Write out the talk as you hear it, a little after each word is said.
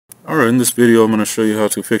Alright, in this video I'm going to show you how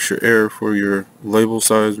to fix your error for your label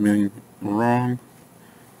size being wrong.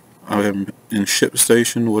 I am in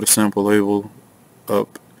Shipstation with a sample label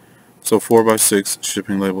up. So 4x6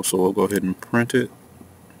 shipping label, so we'll go ahead and print it.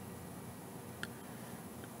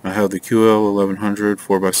 I have the QL 1100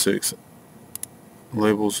 4x6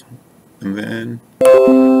 labels, and then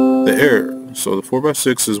the error. So the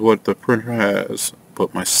 4x6 is what the printer has,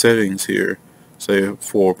 but my settings here say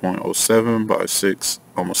 4.07 by 6,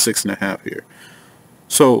 almost 6.5 here.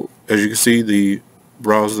 So as you can see, the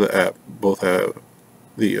browser, the app both have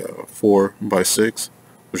the 4x6,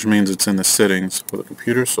 which means it's in the settings for the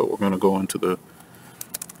computer. So we're going to go into the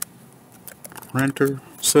printer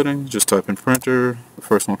settings, just type in printer. The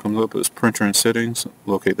first one comes up is printer and settings.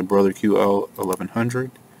 Locate the Brother QL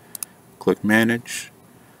 1100, click manage,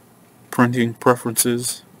 printing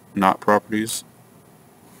preferences, not properties,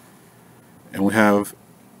 and we have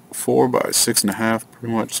 4 by 6.5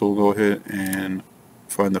 pretty much. So we'll go ahead and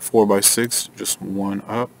find the 4x6, just one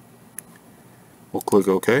up. We'll click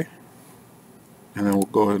OK, and then we'll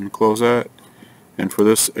go ahead and close that. And for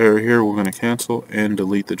this error here, we're going to cancel and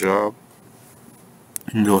delete the job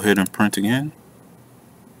and go ahead and print again.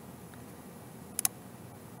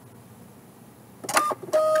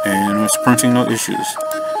 And it's printing, no issues.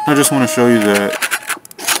 I just want to show you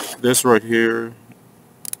that this right here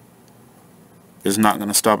is not going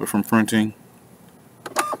to stop it from printing.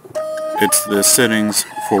 It's the settings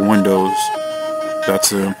for Windows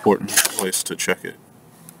that's an important place to check it.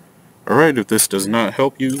 Alright, if this does not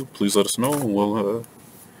help you, please let us know and we'll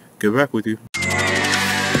get back with you.